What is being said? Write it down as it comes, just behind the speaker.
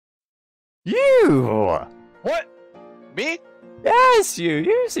You! What? Me? Yes, you!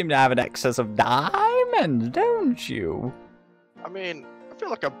 You seem to have an excess of diamonds, don't you? I mean, I feel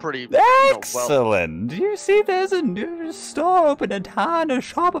like I'm pretty, Excellent! You see, there's a new store open in town, a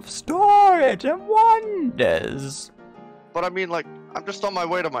shop of storage and wonders. But I mean, like, I'm just on my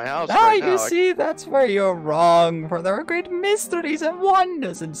way to my house Ah, right now. you see, that's where you're wrong, for there are great mysteries and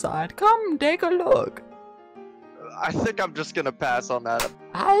wonders inside. Come, take a look. I think I'm just gonna pass on that.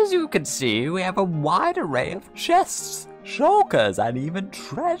 As you can see, we have a wide array of chests, shulkers, and even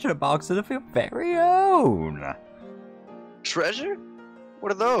treasure boxes of your very own. Treasure?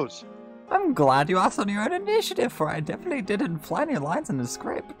 What are those? I'm glad you asked on your own initiative, for I definitely didn't fly any lines in the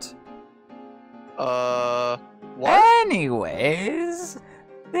script. What? Anyways,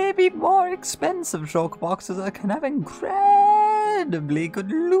 they'd be more expensive shulker boxes that can have incredibly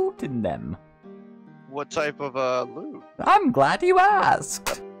good loot in them. What type of, loot? I'm glad you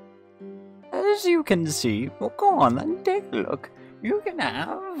asked. As you can see, well, go on and take a look. You can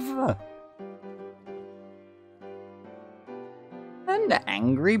have an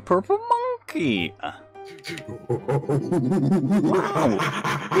angry purple monkey. Wow,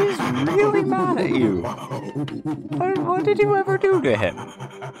 he's really mad at you. What did you ever do to him?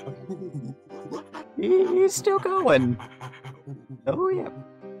 He's still going. Oh, yeah.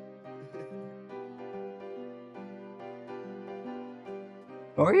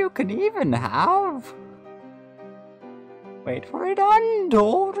 Or you can even have... Wait for it,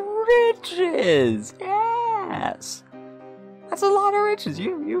 untold riches! Yes! That's a lot of riches.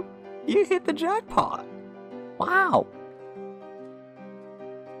 You hit the jackpot. Wow.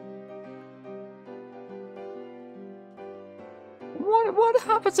 What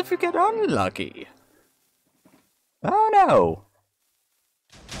happens if you get unlucky? Oh no.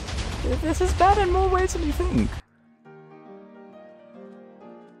 This is bad in more ways than you think.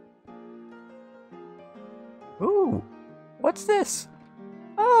 Ooh, what's this?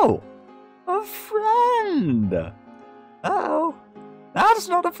 Oh, a friend. Uh-oh. That's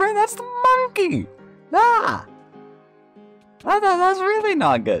not a friend, that's the monkey! Ah! That's really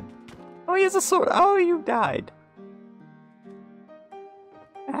not good. Oh, he has a sword. Oh, you died.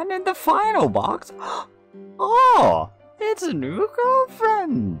 And in the final box... Oh! It's a new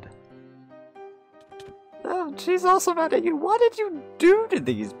girlfriend! Oh, she's also mad at you. What did you do to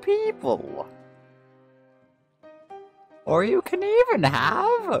these people? Or you can even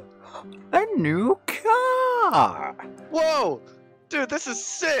have... a new car! Whoa! Dude, this is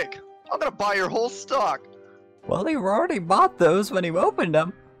sick! I'm gonna buy your whole stock! Well, you already bought those when you opened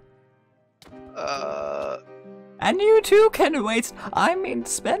them. And you too can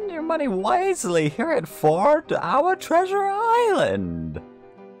spend your money wisely here at our Treasure Island.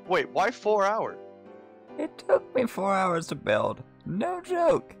 Wait, why 4 hours? It took me 4 hours to build. No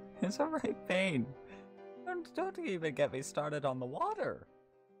joke. It's a right pain. Don't even get me started on the water.